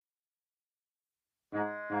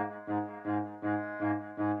Baby,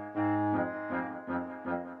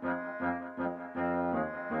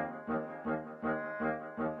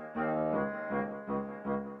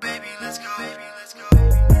 let's go. Baby, let's go.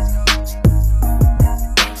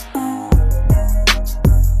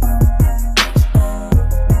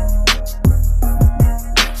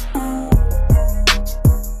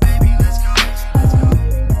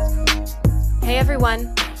 Hey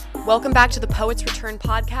everyone, welcome back to the Poets Return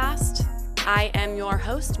podcast. I am your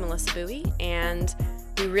host, Melissa Bowie, and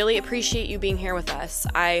we really appreciate you being here with us.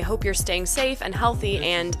 I hope you're staying safe and healthy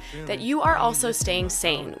and that you are also staying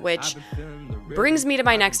sane, which brings me to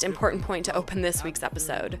my next important point to open this week's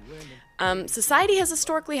episode. Society has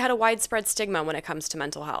historically had a widespread stigma when it comes to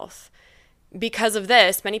mental health. Because of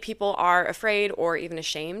this, many people are afraid or even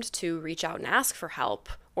ashamed to reach out and ask for help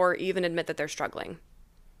or even admit that they're struggling.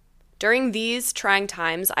 During these trying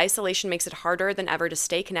times, isolation makes it harder than ever to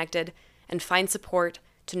stay connected and find support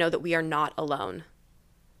to know that we are not alone.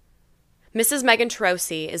 Mrs. Megan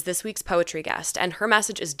Troisi is this week's poetry guest, and her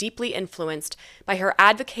message is deeply influenced by her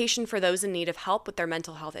advocacy for those in need of help with their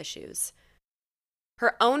mental health issues.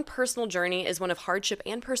 Her own personal journey is one of hardship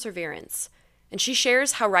and perseverance, and she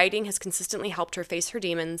shares how writing has consistently helped her face her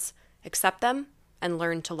demons, accept them, and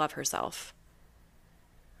learn to love herself.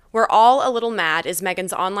 We're All a Little Mad is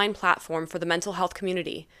Megan's online platform for the mental health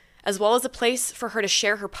community, as well as a place for her to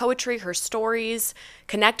share her poetry, her stories,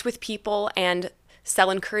 connect with people, and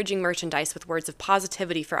sell encouraging merchandise with words of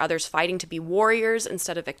positivity for others fighting to be warriors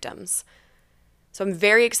instead of victims. So I'm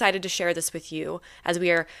very excited to share this with you as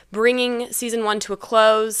we are bringing season 1 to a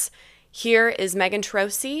close. Here is Megan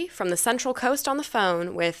Troisi from the Central Coast on the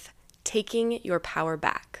phone with Taking Your Power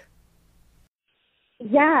Back.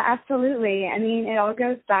 Yeah, absolutely. I mean, it all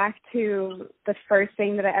goes back to the first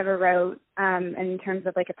thing that I ever wrote in terms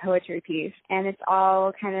of like a poetry piece, and it's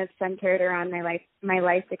all kind of centered around my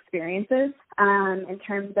life experiences in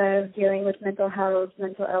terms of dealing with mental health,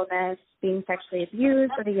 mental illness, being sexually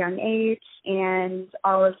abused at a young age, and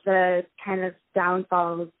all of the kind of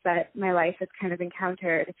downfalls that my life has kind of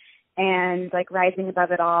encountered, and like rising above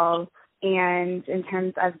it all. And in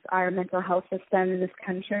terms of our mental health system in this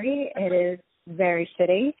country, it is very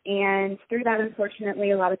shitty, and through that,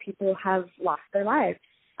 unfortunately, a lot of people have lost their lives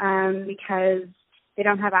because they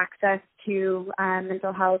don't have access to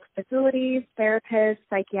mental health facilities, therapists,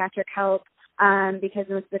 psychiatric help, because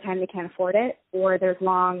most of the time they can't afford it, or there's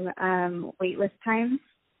long wait list times.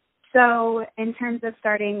 So in terms of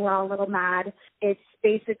starting We're All a Little Mad, it's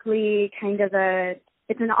basically it's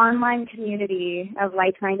an online community of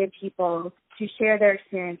like-minded people to share their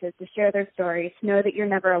experiences, to share their stories, to know that you're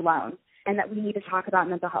never alone, and that we need to talk about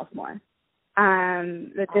mental health more,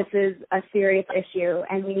 that this is a serious issue,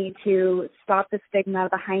 and we need to stop the stigma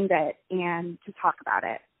behind it and to talk about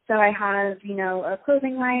it. So I have, a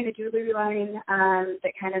clothing line, a jewelry line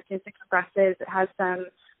that kind of just expresses, it has some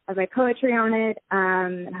of my poetry on it.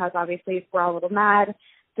 It has, obviously, We're All a Little Mad,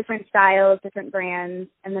 different styles, different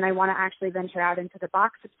brands, and then I want to actually venture out into the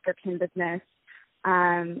box subscription business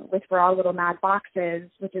with We're All a Little Mad boxes,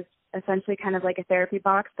 which is essentially kind of like a therapy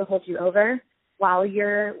box to hold you over while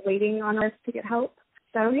you're waiting on us to get help.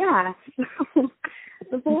 So yeah,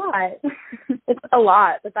 it's a lot. It's a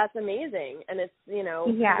lot, but that's amazing. And it's,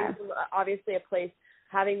 yeah, obviously a place,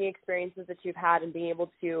 having the experiences that you've had and being able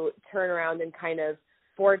to turn around and kind of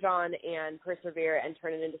forge on and persevere and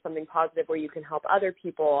turn it into something positive where you can help other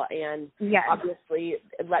people and yes, obviously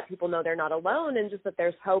let people know they're not alone, and just that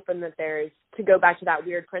there's hope, and that there's, to go back to that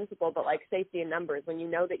weird principle, but like safety in numbers. When you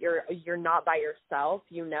know that you're not by yourself,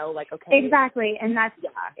 like, okay. Exactly, and that's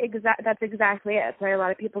exactly it. So a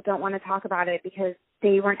lot of people don't want to talk about it because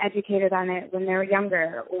they weren't educated on it when they were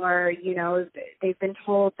younger, or they've been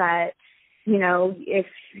told that if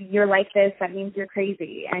you're like this, that means you're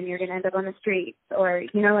crazy and you're going to end up on the streets, or,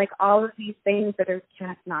 like all of these things that are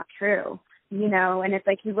just not true, and it's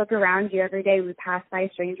like you look around you every day, we pass by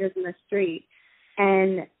strangers in the street,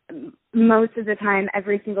 and most of the time,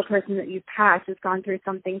 every single person that you've passed has gone through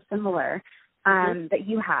something similar that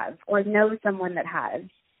you have, or know someone that has,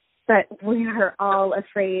 but we are all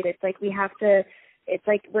afraid. It's like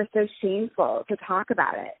we're so shameful to talk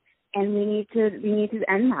about it. And we need to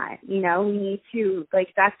end that, we need to,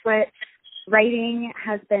 that's what writing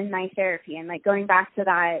has been my therapy. And going back to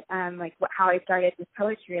that, how I started with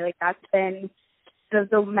poetry, that's been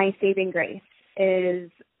my saving grace is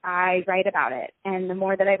I write about it. And the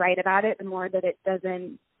more that I write about it, the more that it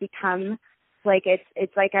doesn't become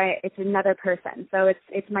it's another person. So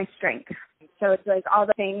it's my strength. So it's all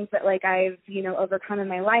the things that I've, overcome in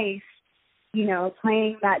my life,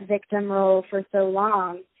 playing that victim role for so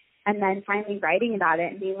long. and then finally writing about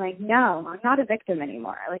it and being like, no, I'm not a victim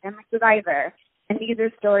anymore. Like, I'm a survivor. And these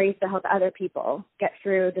are stories to help other people get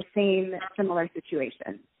through the same similar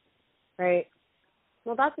situation. Right.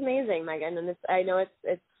 Well, that's amazing, Megan. And I know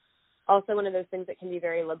it's also one of those things that can be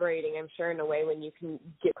very liberating, I'm sure, in a way, when you can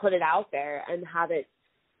put it out there and have it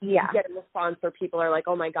get a response where people are like,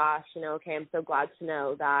 oh my gosh, okay, I'm so glad to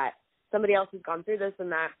know that somebody else has gone through this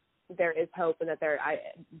and that there is hope and that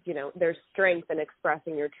there's strength in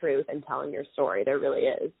expressing your truth and telling your story. There really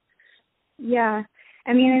is. Yeah.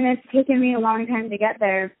 I mean, and it's taken me a long time to get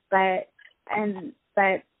there, but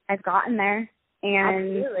I've gotten there.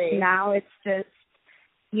 And Absolutely. Now it's just,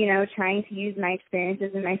 trying to use my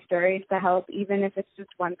experiences and my stories to help, even if it's just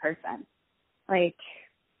one person. Like,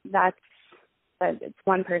 it's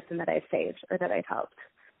one person that I've saved or that I've helped.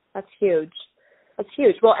 That's huge. That's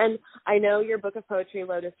huge. Well, and I know your book of poetry,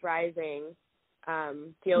 Lotus Rising,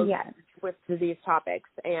 deals with these topics.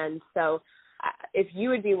 And so if you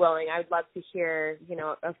would be willing, I would love to hear,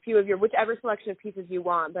 a few of your, whichever selection of pieces you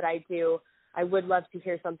want, but I would love to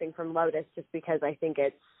hear something from Lotus just because I think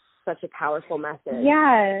it's such a powerful message.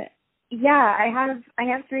 Yeah. I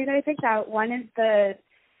have three that I picked out. One is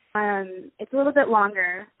it's a little bit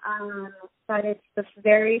longer, but it's the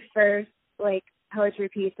very first, poetry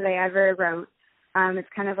piece that I ever wrote. It's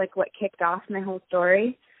kind of like what kicked off my whole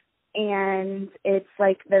story. And it's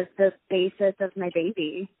like the basis of my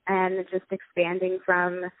baby, and it's just expanding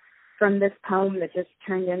from this poem that just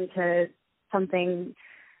turned into something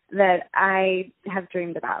that I have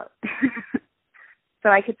dreamed about. So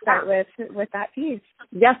I could start with that piece.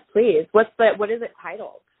 Yes, please. What is it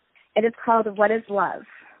titled? It is called What is Love?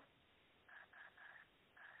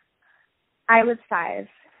 I was 5.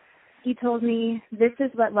 He told me, this is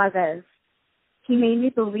what love is. He made me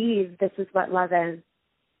believe this is what love is.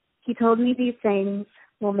 He told me these things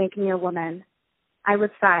will make me a woman. I was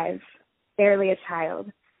 5, barely a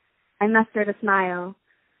child. I mustered a smile.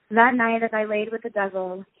 That night as I laid with the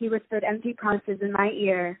devil, he whispered empty promises in my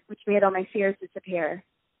ear, which made all my fears disappear.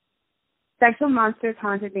 Sexual monsters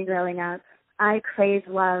haunted me growing up. I craved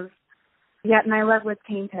love, yet my love was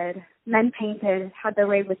tainted. Men painted had their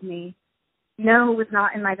way with me. No was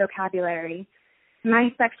not in my vocabulary. My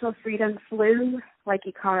sexual freedom flew like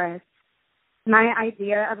Icarus. My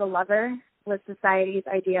idea of a lover was society's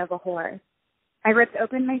idea of a whore. I ripped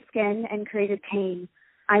open my skin and created pain.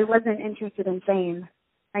 I wasn't interested in fame.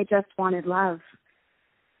 I just wanted love.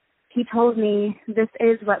 He told me, this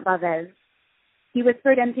is what love is. He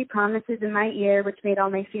whispered empty promises in my ear, which made all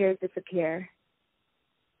my fears disappear.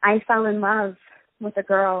 I fell in love with a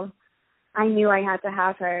girl. I knew I had to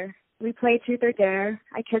have her. We played truth or dare.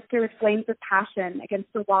 I kissed her with flames of passion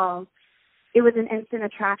against the wall. It was an instant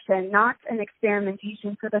attraction, not an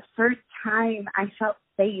experimentation. For the first time, I felt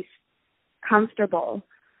safe, comfortable.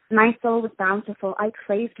 My soul was bountiful. I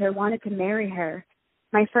craved her, wanted to marry her.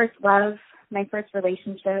 My first love, my first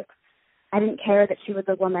relationship. I didn't care that she was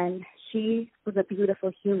a woman. She was a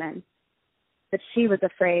beautiful human. But she was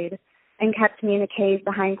afraid and kept me in a cave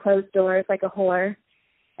behind closed doors like a whore.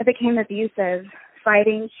 I became abusive,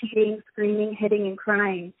 fighting, cheating, screaming, hitting, and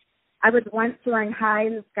crying. I was once soaring high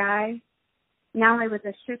in the sky. Now I was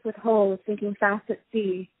a ship with holes sinking fast at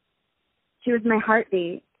sea. She was my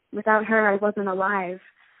heartbeat. Without her, I wasn't alive.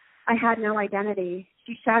 I had no identity.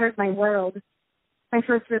 She shattered my world. My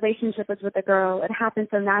first relationship was with a girl. It happened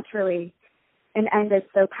so naturally and ended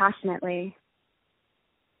so passionately.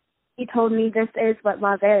 He told me this is what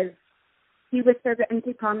love is. He whispered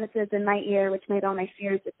empty promises in my ear, which made all my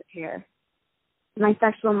fears disappear. My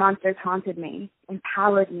sexual monsters haunted me,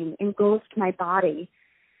 empowered me, engulfed my body.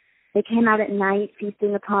 They came out at night,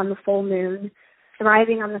 feasting upon the full moon,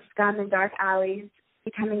 thriving on the scum in dark alleys,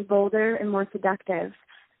 becoming bolder and more seductive.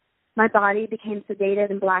 My body became sedated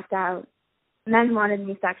and blacked out. Men wanted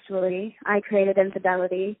me sexually. I created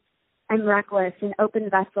infidelity. I'm reckless, an open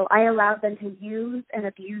vessel. I allowed them to use and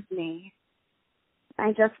abuse me.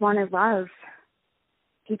 I just wanted love.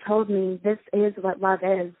 He told me this is what love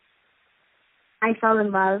is. I fell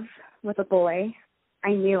in love with a boy.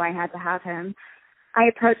 I knew I had to have him. I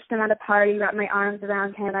approached him at a party, wrapped my arms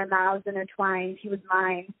around him, our mouths intertwined. He was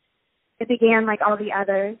mine. It began like all the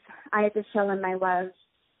others. I had to show him my love.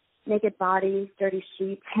 Naked bodies, dirty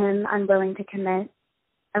sheets, him unwilling to commit.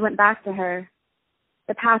 I went back to her.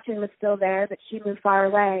 The passion was still there, but she moved far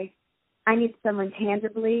away. I need someone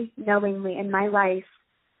tangibly, knowingly in my life.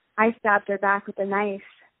 I stabbed her back with a knife,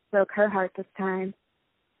 broke her heart this time.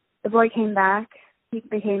 The boy came back. He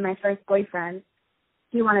became my first boyfriend.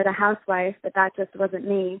 He wanted a housewife, but that just wasn't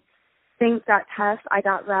me. Things got tough. I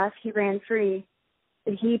got rough. He ran free.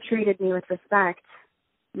 But he treated me with respect.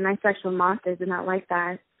 My sexual monsters did not like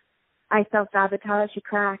that. I self-sabotaged, he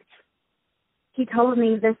cracked. He told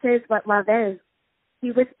me this is what love is.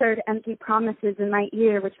 He whispered empty promises in my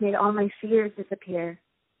ear, which made all my fears disappear.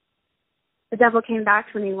 The devil came back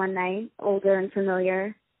for me one night, older and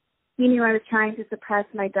familiar. He knew I was trying to suppress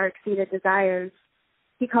my dark-seated desires.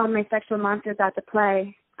 He called my sexual monsters out to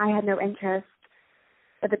play. I had no interest.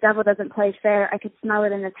 But the devil doesn't play fair. I could smell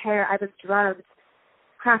it in his hair. I was drugged,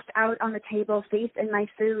 crashed out on the table, face in my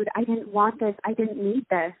food. I didn't want this. I didn't need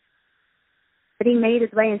this. But he made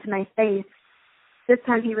his way into my face. This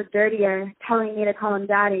time he was dirtier, telling me to call him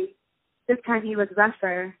daddy. This time he was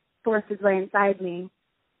rougher, forced his way inside me.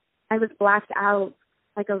 I was blacked out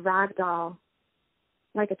like a rag doll,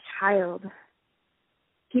 like a child.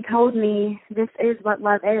 He told me, this is what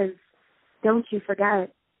love is. Don't you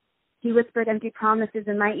forget. He whispered empty promises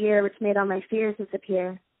in my ear, which made all my fears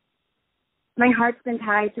disappear. My heart's been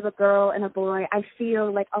tied to a girl and a boy. I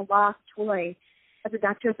feel like a lost toy. As a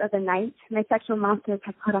seductress of the night, my sexual monsters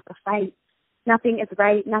have put up a fight. Nothing is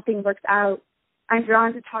right. Nothing works out. I'm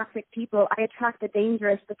drawn to toxic people. I attract the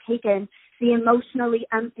dangerous, the taken, the emotionally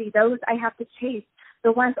empty, those I have to chase,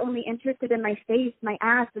 the ones only interested in my face, my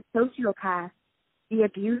ass, the sociopaths, the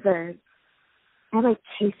abusers. I like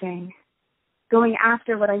chasing, going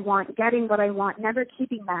after what I want, getting what I want, never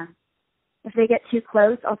keeping them. If they get too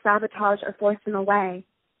close, I'll sabotage or force them away.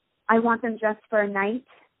 I want them just for a night,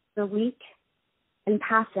 the week, and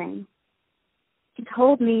passing. He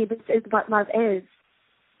told me this is what love is.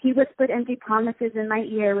 He whispered empty promises in my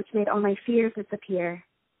ear, which made all my fears disappear.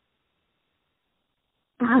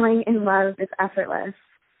 Falling in love is effortless.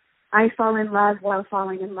 I fall in love while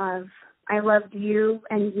falling in love. I loved you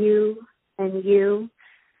and you and you,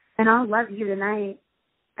 and I'll love you tonight.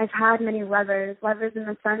 I've had many lovers, lovers in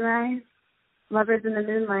the sunrise, lovers in the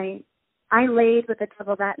moonlight. I laid with the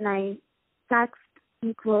devil that night. Sex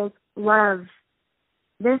equals love.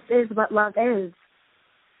 This is what love is.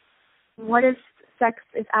 What if sex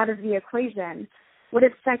is out of the equation? What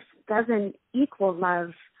if sex doesn't equal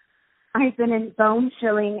love? I've been in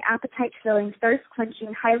bone-chilling, appetite-filling,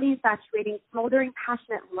 thirst-quenching, highly infatuating, smoldering,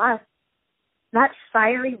 passionate lust. That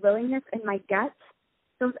fiery willingness in my gut,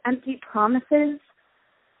 those empty promises,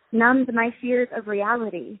 numbed my fears of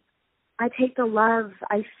reality. I take the love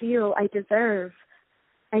I feel I deserve.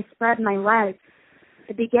 I spread my legs.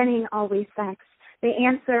 The beginning, always sex. The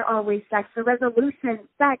answer, always sex. The resolution,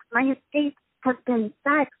 sex. My escape has been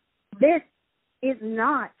sex. This is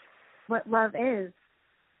not what love is.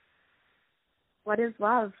 What is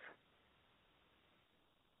love?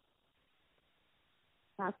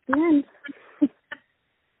 That's the end.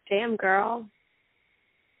 Damn, girl.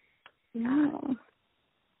 No.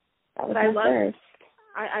 That was I my love first.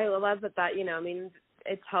 I love that, you know, I mean,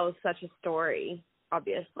 it tells such a story,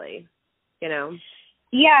 obviously, you know.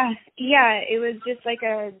 Yeah, it was just like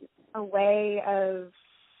a way of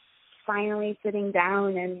finally sitting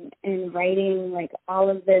down and writing like all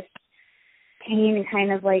of this pain and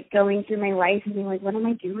kind of like going through my life and being like, what am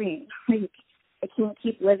I doing? Like, I can't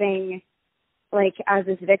keep living like as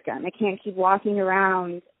this victim. I can't keep walking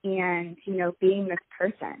around and, you know, being this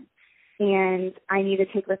person. And I need to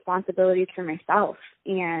take responsibilities for myself.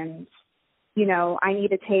 And, you know, I need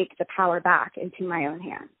to take the power back into my own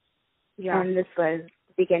hands. Yeah. And this was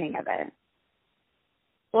the beginning of it.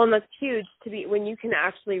 Well, and that's huge to be when you can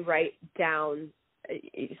actually write down.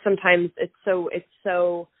 Sometimes it's so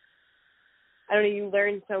I don't know, you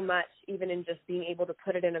learn so much even in just being able to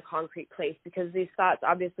put it in a concrete place, because these thoughts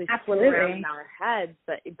obviously swim around in our heads,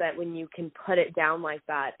 but when you can put it down like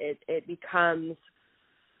that, it becomes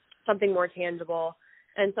something more tangible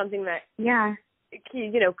and something that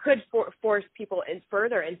you know could force people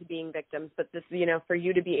further into being victims. But this, you know, for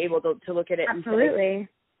you to be able to look at it and say,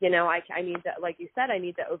 you know, I need to, like you said, I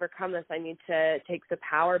need to overcome this. I need to take the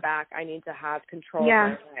power back. I need to have control of my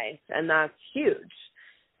life, and that's huge.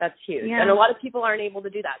 That's huge. Yeah. And a lot of people aren't able to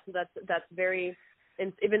do that. So that's very,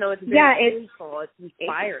 even though it's very painful, it's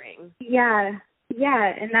inspiring. Yeah.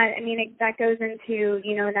 And that, I mean, that goes into,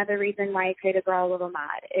 you know, another reason why I created Girl a Little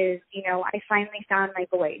Mad is, you know, I finally found my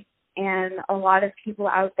voice. And a lot of people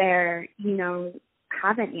out there, you know,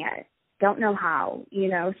 haven't yet, don't know how, you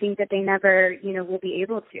know, think that they never, you know, will be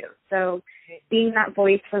able to. So being that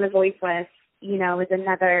voice for the voiceless, you know, is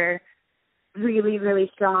another really,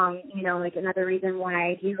 really strong, you know, like another reason why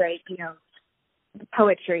I do write, you know,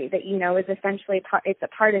 poetry that, you know, is essentially, it's a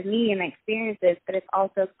part of me and my experiences, but it's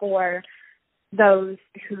also for those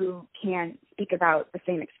who can't speak about the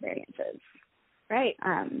same experiences. Right.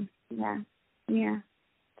 Yeah.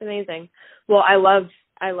 It's amazing. Well, I love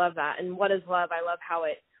that. And what is love? I love how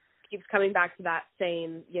it keeps coming back to that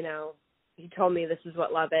same, you know, you told me this is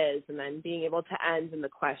what love is, and then being able to end in the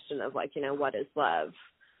question of, like, you know, what is love?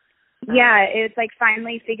 Yeah, it's like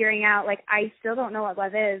finally figuring out, like, I still don't know what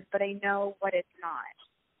love is, but I know what it's not.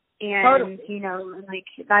 And, Totally. you know, like,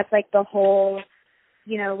 that's like the whole,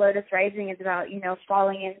 you know, Lotus Rising is about, you know,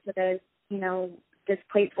 falling into the, you know, this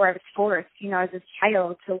place where I was forced, you know, as a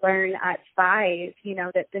child to learn at 5, you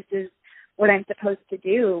know, that this is what I'm supposed to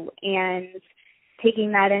do. And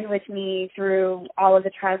taking that in with me through all of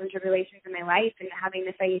the trials and tribulations in my life and having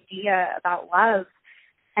this idea about love.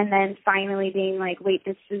 And then finally being like, wait,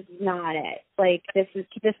 this is not it. Like, this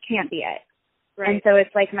can't be it. Right. And so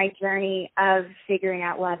it's like my journey of figuring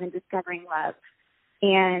out love and discovering love.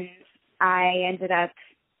 And I ended up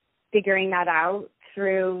figuring that out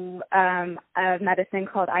through a medicine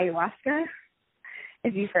called ayahuasca.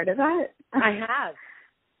 Have you heard of that? I have.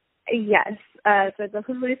 Yes. So it's a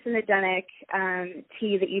hallucinogenic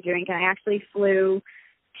tea that you drink. And I actually flew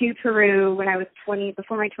to Peru when I was 20,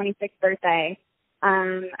 before my 26th birthday.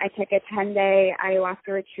 I took a 10-day ayahuasca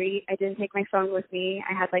retreat. I didn't take my phone with me.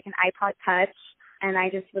 I had like an iPod Touch, and I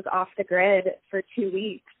just was off the grid for 2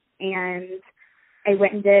 weeks. And I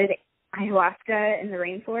went and did ayahuasca in the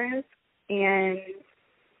rainforest, and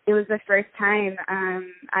it was the first time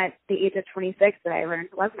at the age of 26 that I learned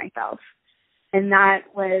to love myself. And that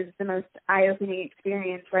was the most eye-opening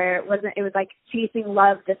experience, where it was like chasing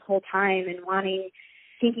love this whole time and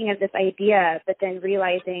thinking of this idea, but then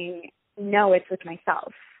realizing, no, it's with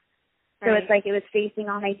myself. Right. So it's like it was facing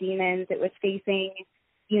all my demons. It was facing,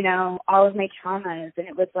 you know, all of my traumas. And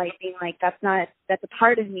it was like being like, that's a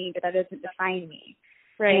part of me, but that doesn't define me.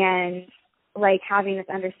 Right. And like having this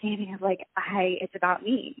understanding of like, it's about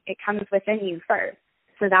me. It comes within you first.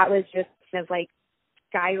 So that was just kind of like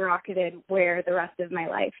skyrocketed where the rest of my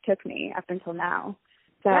life took me up until now.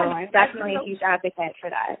 So I'm definitely a huge advocate for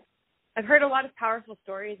that. I've heard a lot of powerful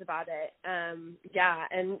stories about it. Yeah,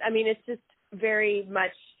 and I mean, it's just very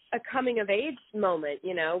much a coming of age moment,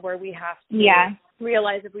 you know, where we have to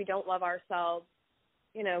realize if we don't love ourselves,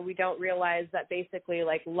 you know, we don't realize that basically,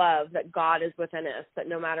 like, love, that God is within us, that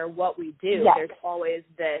no matter what we do, there's always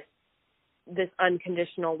this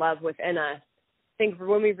unconditional love within us. I think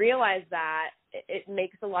when we realize that, it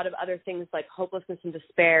makes a lot of other things like hopelessness and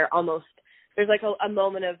despair almost, there's like a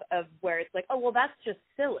moment of where it's like, oh, well, that's just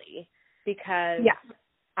silly. Because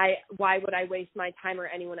why would I waste my time or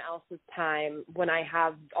anyone else's time when I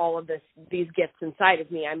have all of these gifts inside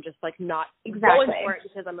of me? I'm just like not going for it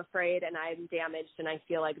because I'm afraid and I'm damaged and I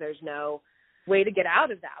feel like there's no way to get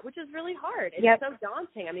out of that, which is really hard. It's so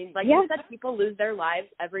daunting. I mean, like you said, people lose their lives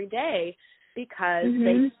every day because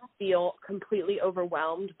they feel completely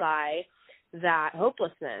overwhelmed by that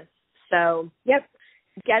hopelessness. So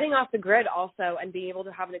getting off the grid also and being able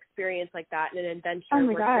to have an experience like that and an adventure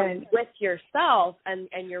where you're with yourself and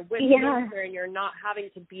you're with nature and you're not having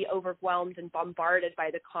to be overwhelmed and bombarded by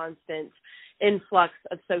the constant influx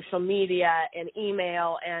of social media and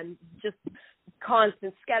email and just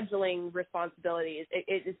constant scheduling responsibilities.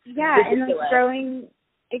 It's ridiculous. And like throwing,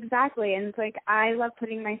 and it's like I love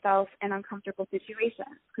putting myself in uncomfortable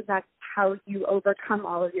situations because that's how you overcome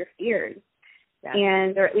all of your fears.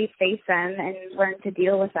 And or at least face them and learn to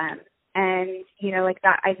deal with them. And, you know, like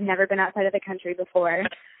that, I've never been outside of the country before.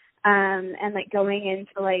 And like going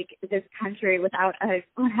into like this country without a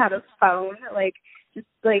phone, like just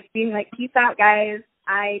like being like, peace out, guys.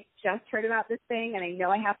 I just heard about this thing and I know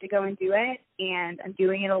I have to go and do it, and I'm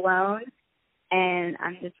doing it alone, and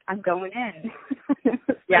I'm going in.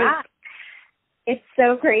 It's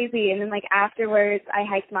so crazy. And then like afterwards I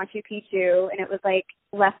hiked Machu Picchu, and it was like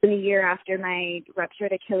less than a year after my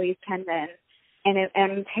ruptured Achilles tendon, and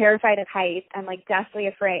I'm terrified of heights. I'm like deathly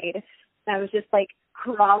afraid. And I was just like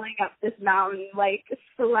crawling up this mountain, like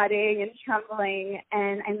sweating and trembling,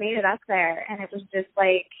 and I made it up there, and it was just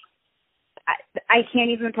like I can't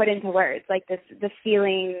even put into words like the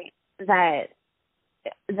feeling that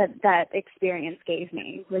experience gave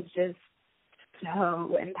me was just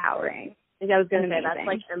so empowering. I was going to say,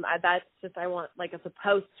 that's just, I want, like, as a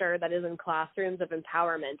poster that is in classrooms of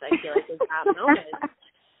empowerment, I feel like is that moment.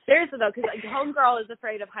 Seriously, though, because like, homegirl is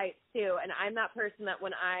afraid of heights, too, and I'm that person that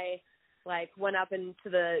when I, like, went up into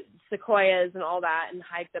the sequoias and all that and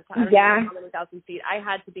hiked up to, I don't know how many thousand feet, I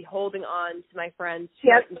had to be holding on to my friend's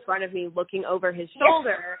shirt in front of me, looking over his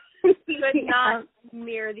shoulder, but not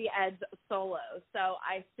near the edge solo. So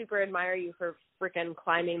I super admire you for freaking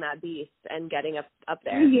climbing that beast and getting up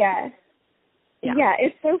there. Yeah,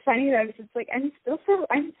 it's so funny though, because it's like I'm still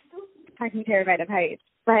fucking terrified of heights.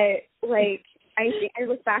 But like I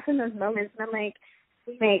look back on those moments and I'm like,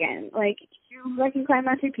 Megan, like you can climb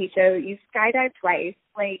Machu Picchu, you skydived twice,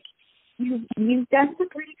 like you've done some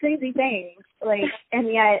pretty crazy things, like,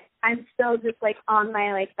 and yet I'm still just like on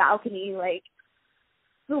my like balcony, like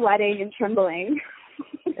sweating and trembling.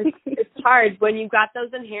 It's hard when you've got those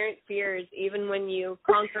inherent fears, even when you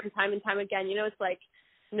conquer them time and time again. You know, it's like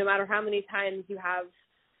no matter how many times you have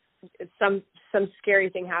some scary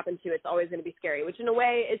thing happen to you, it's always going to be scary, which in a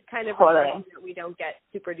way is kind of totally that we don't get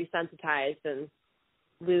super desensitized and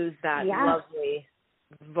lose that yeah. lovely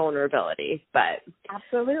vulnerability. But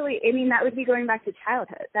absolutely, I mean, that would be going back to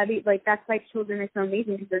childhood. That'd be like, that's why children are so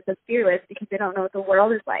amazing, because they're so fearless, because they don't know what the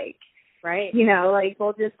world is like. Right. You know, like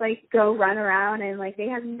they'll just like go run around and like they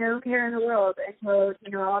have no care in the world until,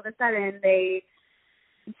 you know, all of a sudden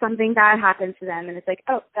something bad happens to them and it's like,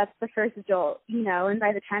 oh, that's the first jolt, you know, and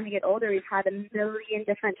by the time we get older, we've had a million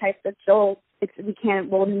different types of jolts.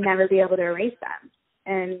 We'll never be able to erase them.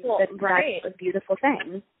 And that's a beautiful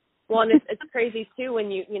thing. Well, and it's crazy too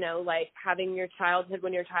when you know, like having your childhood,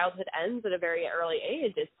 when your childhood ends at a very early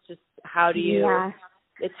age, it's just, how do you,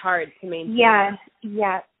 it's hard to maintain.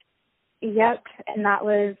 Yep. And that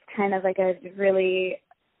was kind of like a really,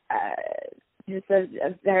 just a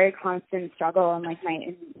very constant struggle, and like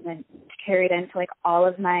and carried into like all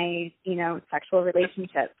of my, you know, sexual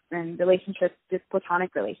relationships and relationships, just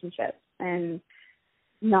platonic relationships, and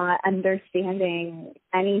not understanding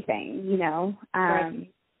anything, you know, and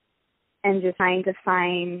just trying to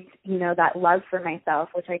find, you know, that love for myself,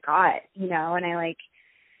 which I got, you know, and I like,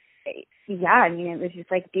 I mean, it was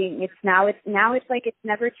just like it's like it's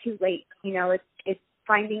never too late, you know, it's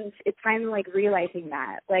finally like realizing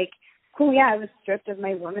that, like, cool, I was stripped of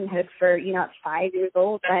my womanhood for, you know, at 5 years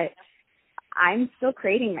old, but I'm still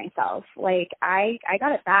creating myself. Like, I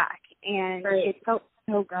got it back, and it felt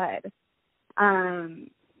so good.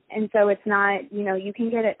 And so it's not, you know, you can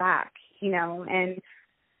get it back, you know, and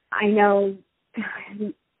I know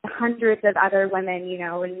hundreds of other women, you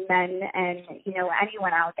know, and men and, you know,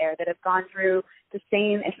 anyone out there that have gone through the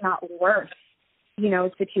same, if not worse, you know,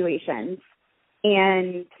 situations.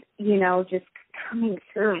 And, you know, just coming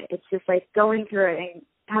through it. It's just like going through it and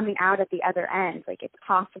coming out at the other end. Like, it's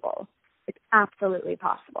possible. It's absolutely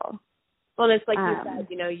possible. Well, and it's like you said,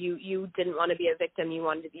 you know, you didn't want to be a victim. You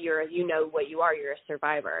wanted to be, you know what you are. You're a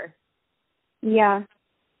survivor. Yeah.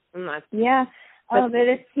 Yeah. Oh, but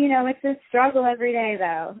it's, you know, it's a struggle every day,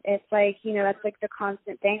 though. It's like, you know, that's like the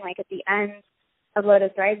constant thing. Like at the end of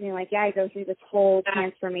Lotus Rising, like, I go through this whole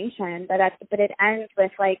transformation, but it ends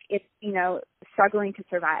with like, it's, you know, struggling to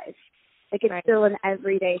survive. Like, it's still an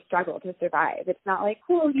everyday struggle to survive. It's not like,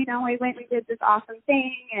 cool, you know, I went and did this awesome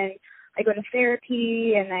thing and I go to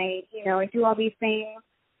therapy and I, you know, I do all these things,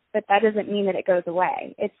 but that doesn't mean that it goes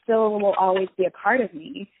away. It still will always be a part of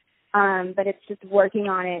me. But it's just working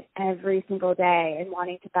on it every single day and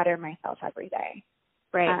wanting to better myself every day.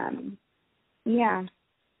 Right. Yeah.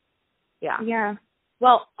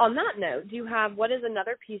 Well, on that note, what is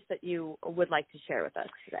another piece that you would like to share with us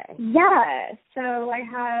today? Yeah. So I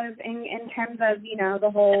have, in terms of, you know, the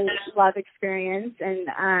whole love experience and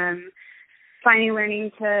finally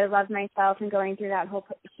learning to love myself and going through that whole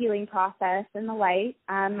healing process in the light,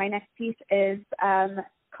 my next piece is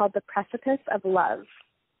called The Precipice of Love.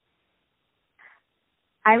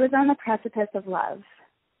 I was on the precipice of love.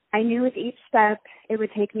 I knew with each step it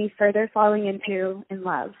would take me further falling into in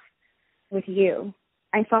love with you.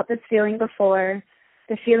 I felt this feeling before,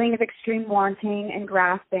 the feeling of extreme wanting and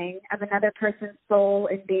grasping of another person's soul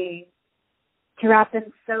and being. To wrap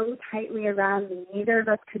them so tightly around me, neither of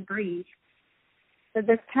us could breathe. But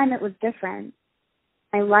this time it was different.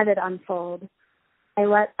 I let it unfold. I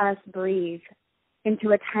let us breathe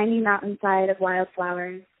into a tiny mountainside of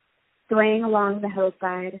wildflowers, swaying along the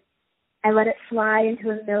hillside. I let it fly into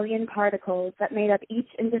a million particles that made up each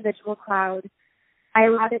individual cloud. I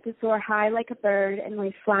allowed it to soar high like a bird and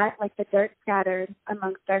lay flat like the dirt scattered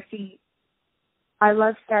amongst our feet. Our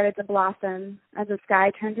love started to blossom as the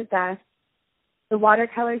sky turned to dust. The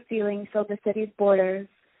watercolor ceiling filled the city's borders.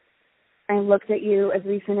 I looked at you as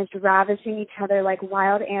we finished ravishing each other like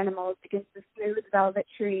wild animals against the smooth velvet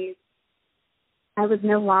trees. I was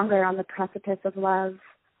no longer on the precipice of love.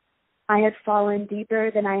 I had fallen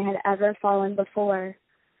deeper than I had ever fallen before.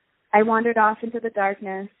 I wandered off into the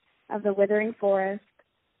darkness of the withering forest,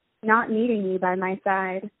 not needing you by my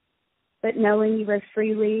side, but knowing you were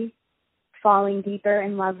freely falling deeper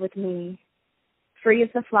in love with me. Free as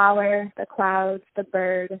the flower, the clouds, the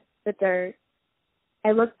bird, the dirt.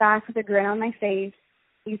 I looked back with a grin on my face.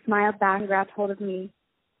 You smiled back and grabbed hold of me.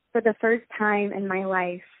 For the first time in my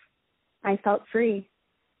life, I felt free.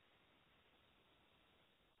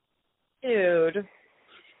 Dude.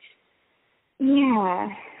 Yeah.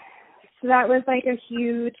 So that was like a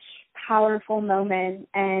huge, powerful moment.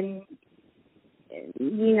 And,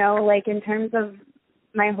 you know, like in terms of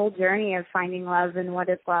my whole journey of finding love and what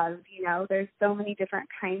is love, you know, there's so many different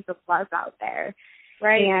kinds of love out there.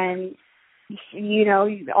 Right. And, you know,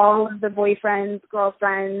 all of the boyfriends,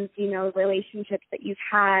 girlfriends, you know, relationships that you've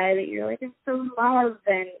had, you're like, I'm so in love.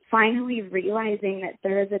 And finally realizing that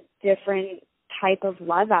there is a different type of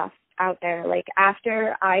love out there. Like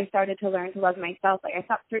after I started to learn to love myself, like I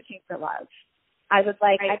stopped searching for love. I was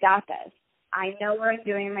like, I got this. I know what I'm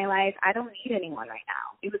doing in my life. I don't need anyone right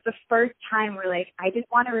now. It was the first time where, like, I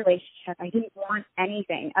didn't want a relationship. I didn't want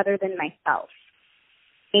anything other than myself.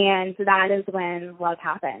 And so that is when love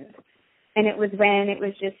happened. And it was when it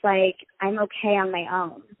was just like, I'm okay on my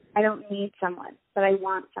own. I don't need someone, but I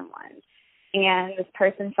want someone. And this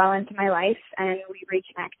person fell into my life, and we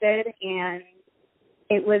reconnected. And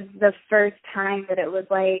it was the first time that it was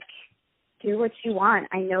like, do what you want.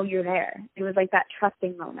 I know you're there. It was like that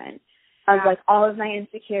trusting moment. I was like, all of my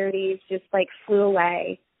insecurities just like flew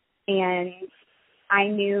away, and I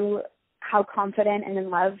knew how confident and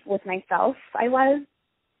in love with myself I was,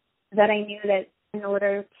 that I knew that in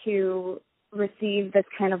order to receive this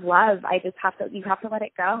kind of love, you have to let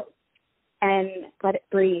it go and let it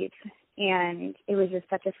breathe. And it was just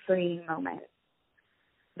such a freeing moment.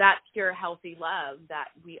 That pure, healthy love that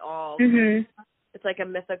we all, it's like a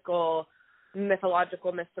mystical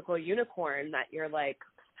unicorn that you're like,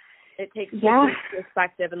 it takes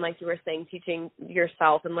perspective, and like you were saying, teaching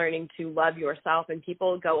yourself and learning to love yourself. And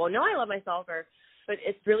people go, oh no, I love myself, but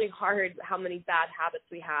it's really hard how many bad habits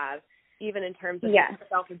we have, even in terms of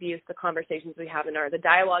self-abuse, the conversations we have the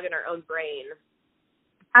dialogue in our own brain.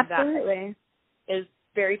 Absolutely. That is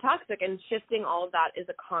very toxic, and shifting all of that is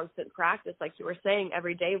a constant practice, like you were saying,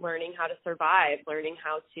 every day, learning how to survive, learning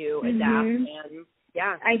how to adapt. And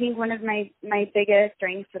I think one of my biggest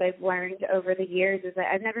strengths that I've learned over the years is that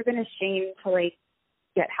I've never been ashamed to like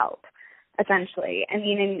get help, essentially. I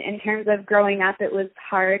mean, in terms of growing up, it was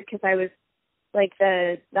hard because I was like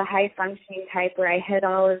the high functioning type where I hid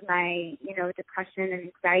all of my, you know, depression and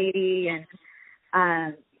anxiety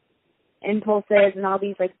and impulses and all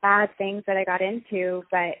these like bad things that I got into.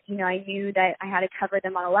 But, you know, I knew that I had to cover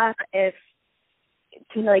them all up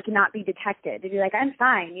to like not be detected, to be like, I'm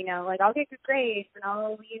fine, you know, like I'll get good grades and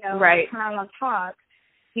I'll, you know, come out on top,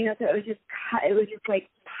 you know. So it was just like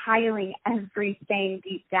piling everything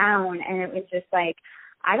deep down, and it was just like,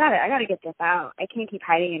 I gotta get this out. I can't keep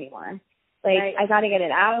hiding anymore. Like I gotta get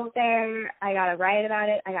it out there. I gotta write about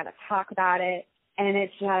it. I gotta talk about it. And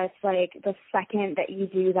it's just like the second that you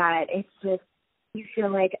do that, it's just, you feel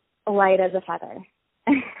like light as a feather.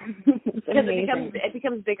 Because it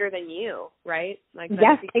becomes bigger than you, right? Like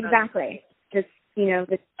exactly. Just, you know,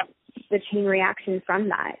 the chain reaction from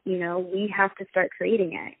that. You know, we have to start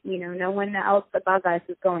creating it. You know, no one else above us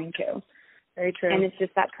is going to. Very true. And it's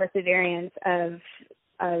just that perseverance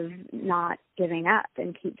of not giving up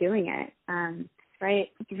and keep doing it. Right?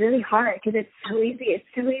 It's really hard because it's so easy. It's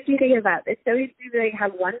so easy to give up. It's so easy to like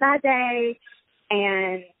have one bad day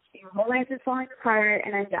and your whole life is falling apart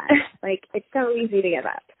and I'm done. Like, it's so easy to give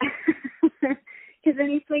up. Because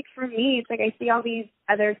then it's like, for me, it's like I see all these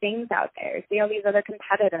other things out there. I see all these other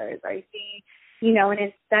competitors. I see, you know, and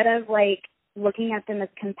instead of like looking at them as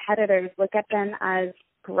competitors, look at them as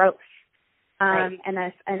growth and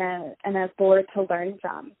a board to learn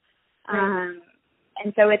from.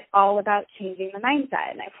 And so it's all about changing the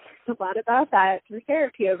mindset. And I've learned a lot about that through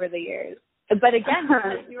therapy over the years. But again,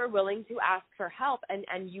 because you were willing to ask for help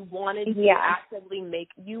and you wanted to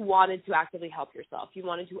you wanted to actively help yourself. You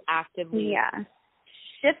wanted to actively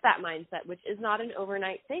shift that mindset, which is not an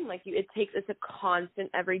overnight thing. Like it's a constant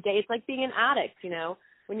every day. It's like being an addict, you know.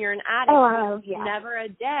 When you're an addict, there's never a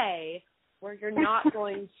day where you're not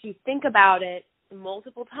going to think about it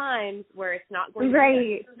multiple times, where it's not going to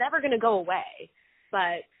it's never going to go away.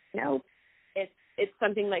 But it's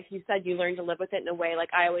something, like you said, you learn to live with it in a way. Like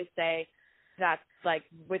I always say, that's like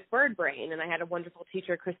with bird brain. And I had a wonderful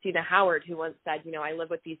teacher, Christina Howard, who once said, you know, I live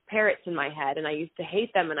with these parrots in my head and I used to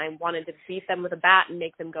hate them and I wanted to beat them with a bat and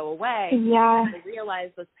make them go away. Yeah. And I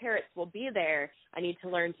realized those parrots will be there. I need to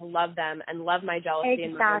learn to love them and love my jealousy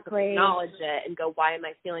and acknowledge it and go, why am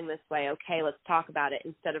I feeling this way? Okay, let's talk about it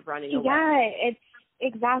instead of running away. Yeah,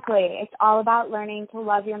 it's all about learning to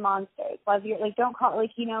love your monsters. Love your, like, don't call it,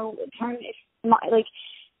 like, you know, like,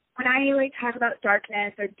 when I like talk about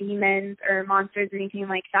darkness or demons or monsters or anything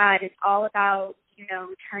like that, it's all about, you know,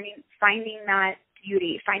 finding that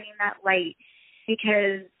beauty, finding that light,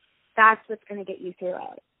 because that's what's going to get you through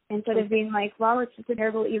it. Instead of being like, well, it's just a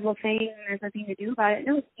terrible, evil thing and there's nothing to do about it.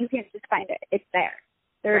 No, you can't just find it. It's there.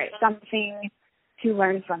 There's something to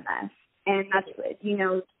learn from this. And that's, you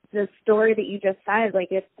know, the story that you just said, like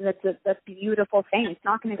that's a beautiful thing. It's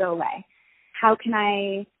not going to go away. How can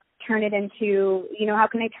I turn it into, how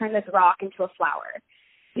can I turn this rock into a flower?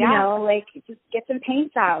 Like just get some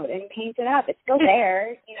paints out and paint it up. It's still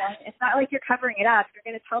there. It's not like you're covering it up. You're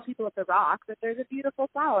going to tell people it's a rock, but there's a beautiful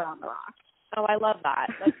flower on the rock. Oh, I love that.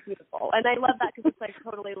 That's beautiful. And I love that because it's like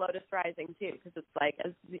totally Lotus Rising too, because it's like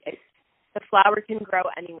the flower can grow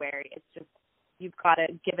anywhere. It's just you've got to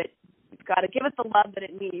give it the love that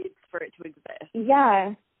it needs for it to exist.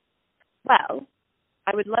 Yeah. Well,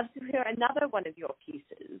 I would love to hear another one of your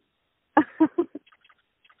pieces.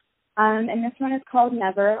 And this one is called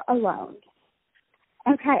Never Alone.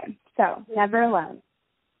 Okay, so Never Alone.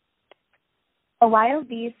 A wild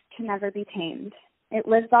beast can never be tamed. It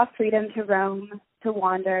lives off freedom to roam, to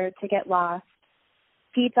wander, to get lost.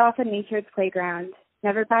 Feeds off of nature's playground,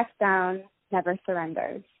 never backs down, never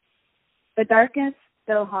surrenders. The darkness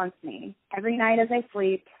still haunts me, every night as I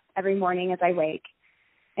sleep, every morning as I wake.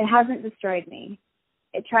 It hasn't destroyed me.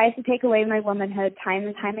 It tries to take away my womanhood time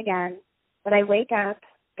and time again, but I wake up,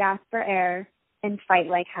 gasp for air, and fight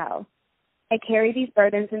like hell. I carry these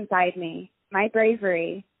burdens inside me. My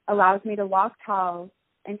bravery allows me to walk tall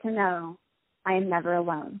and to know I am never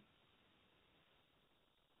alone.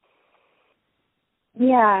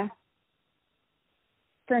 Yeah.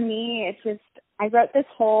 For me, it's just, I wrote this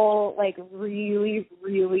whole, really,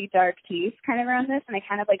 really dark piece kind of around this, and I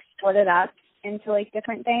kind of, split it up into,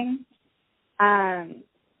 different things.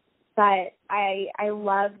 But I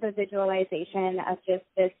love the visualization of just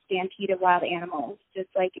this stampede of wild animals, just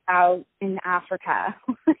out in Africa.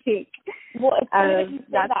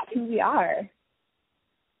 That's who we are.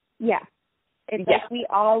 Yeah. It's we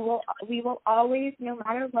will always, no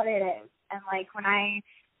matter what it is. And when I,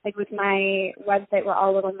 with my website, We're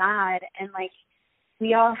All a Little Mad, and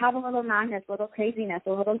we all have a little madness, a little craziness,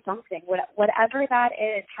 a little something, whatever that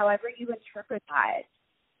is, however you interpret that,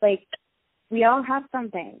 we all have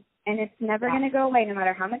something. And it's never going to go away, no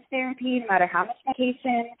matter how much therapy, no matter how much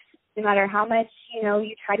medication, no matter how much,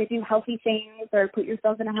 you try to do healthy things or put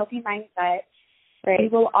yourself in a healthy mindset. Right. We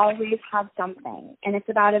will always have something. And it's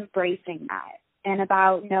about embracing that and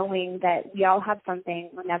about knowing that we all have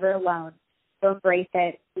something. We're never alone. So embrace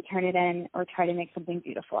it, we turn it in, or try to make something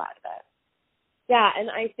beautiful out of it. Yeah,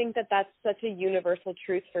 and I think that that's such a universal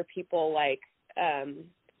truth for people,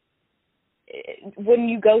 when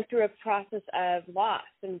you go through a process of loss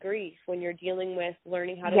and grief, when you're dealing with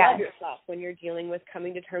learning how to love yourself, when you're dealing with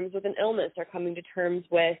coming to terms with an illness or coming to terms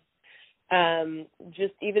with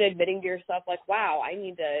just even admitting to yourself, wow, I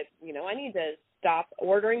need to stop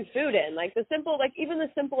ordering food in. Even the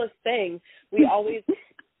simplest thing, we always,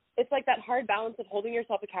 it's that hard balance of holding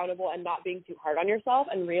yourself accountable and not being too hard on yourself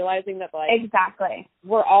and realizing that, exactly,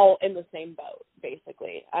 we're all in the same boat,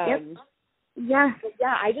 basically. Yep. Yeah.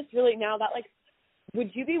 Yeah, I just really, now that,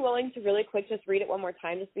 would you be willing to really quick just read it one more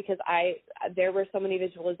time, just because there were so many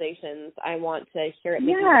visualizations. I want to hear it.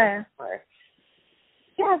 Yeah.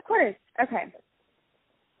 Yeah, of course. Okay.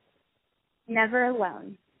 Never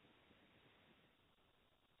alone.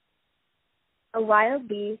 A wild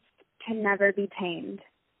beast can never be tamed.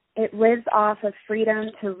 It lives off of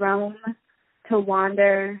freedom to roam, to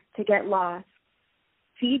wander, to get lost.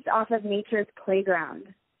 Feeds off of nature's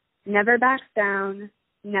playground. Never backs down,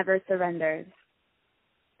 never surrenders.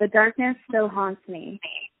 The darkness still haunts me.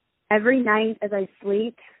 Every night as I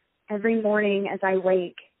sleep, every morning as I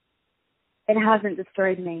wake. It hasn't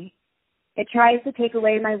destroyed me. It tries to take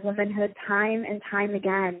away my womanhood time and time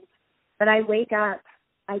again. But I wake up,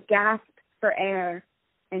 I gasp for air,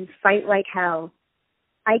 and fight like hell.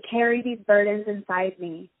 I carry these burdens inside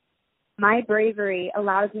me. My bravery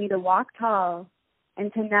allows me to walk tall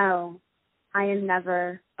and to know I am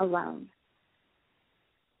never alone.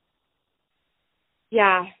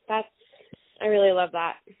 Yeah, I really love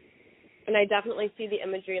that. And I definitely see the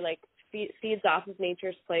imagery, feeds off of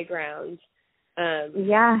nature's playground.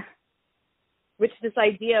 Which this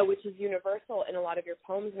idea, which is universal in a lot of your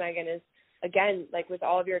poems, Megan, is, again, with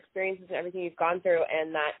all of your experiences and everything you've gone through,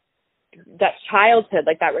 and that childhood,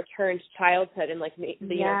 that return to childhood, and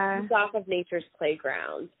feeds off of nature's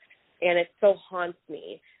playground. And it still haunts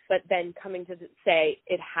me. But then coming to say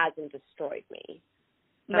it hasn't destroyed me.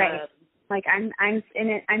 Right. I'm in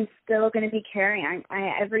it. I'm still going to be carrying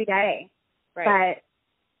every day. Right. But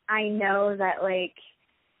I know that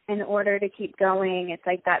in order to keep going, it's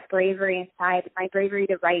that bravery inside, my bravery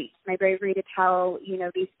to write, my bravery to tell,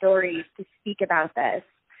 these stories, to speak about this.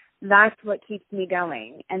 That's what keeps me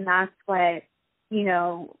going. And that's what,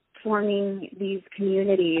 forming these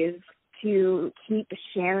communities to keep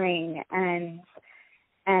sharing and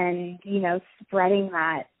spreading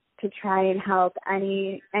that to try and help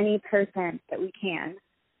any person that we can.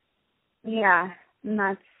 Yeah, and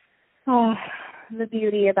that's the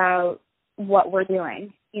beauty about what we're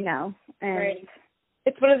doing, you know. And right.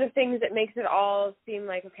 It's one of the things that makes it all seem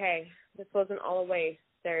like, okay, this wasn't all a waste.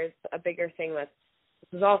 There's a bigger thing this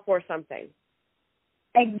is all for something.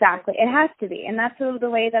 Exactly. It has to be. And that's the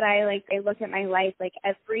way that I look at my life. Like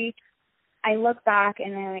I look back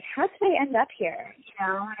and I'm like, how did I end up here? You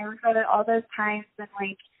know, and I look at all those times and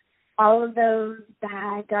like all of those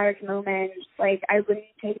bad, dark moments, like I wouldn't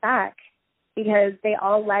take back because they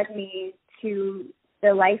all led me to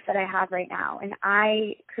the life that I have right now. And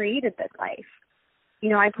I created this life. You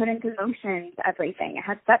know, I put into motion everything. I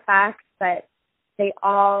had setbacks, but they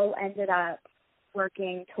all ended up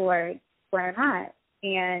working towards where I'm at.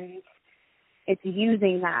 And it's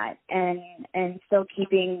using that and still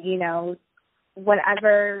keeping, you know,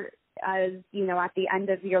 whatever you know, at the end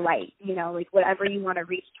of your light, you know, like whatever you want to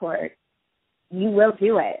reach toward, you will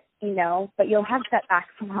do it, you know, but you'll have setbacks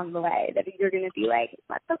along the way that you're going to be like,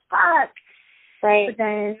 what the fuck? Right. But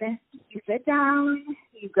then you sit down,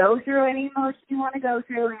 you go through any emotion you want to go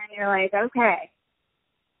through, and you're like, okay,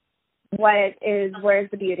 where's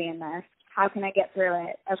the beauty in this? How can I get through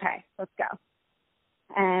it? Okay, let's go.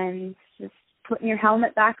 And just putting your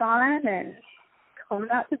helmet back on and going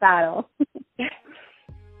out to battle.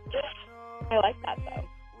 I like that, though.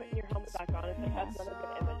 Putting your helmet back on. I think that's another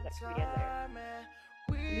good image that could be in there.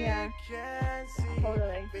 Yeah,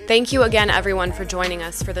 totally. Thank you again, everyone, for joining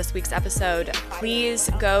us for this week's episode. Please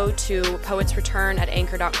go to Poets Return at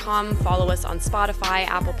anchor.com. Follow us on Spotify,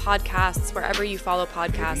 Apple Podcasts, wherever you follow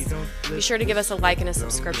podcasts. Be sure to give us a like and a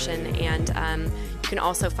subscription. And you can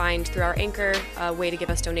also find through our Anchor a way to give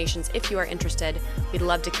us donations if you are interested. We'd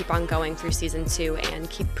love to keep on going through season 2 and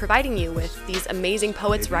keep providing you with these amazing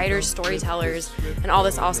poets, writers, storytellers, and all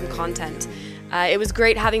this awesome content. It was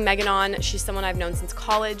great having Megan on. She's someone I've known since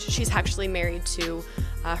college. She's actually married to,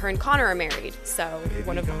 her and Connor are married, so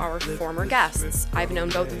one of our former guests. I've known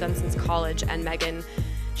both of them since college, and Megan,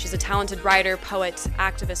 she's a talented writer, poet,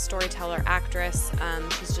 activist, storyteller, actress.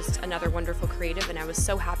 She's just another wonderful creative, and I was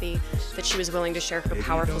so happy that she was willing to share her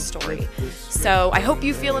powerful story. So I hope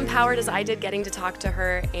you feel empowered as I did getting to talk to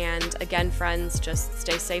her, and again, friends, just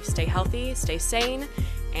stay safe, stay healthy, stay sane,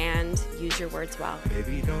 and use your words well.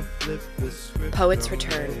 Poets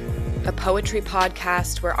Return, a poetry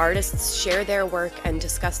podcast where artists share their work and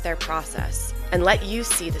discuss their process, and let you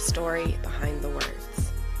see the story behind the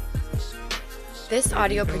words. This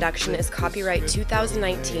audio production is copyright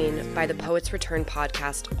 2019 by the Poets Return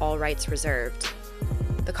podcast, all rights reserved.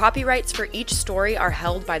 The copyrights for each story are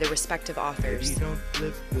held by the respective authors.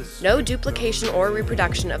 No duplication or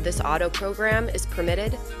reproduction of this audio program is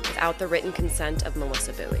permitted without the written consent of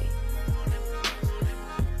Melissa Bowie.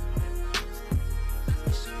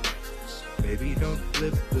 Baby, don't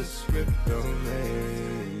flip the script on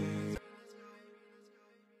me.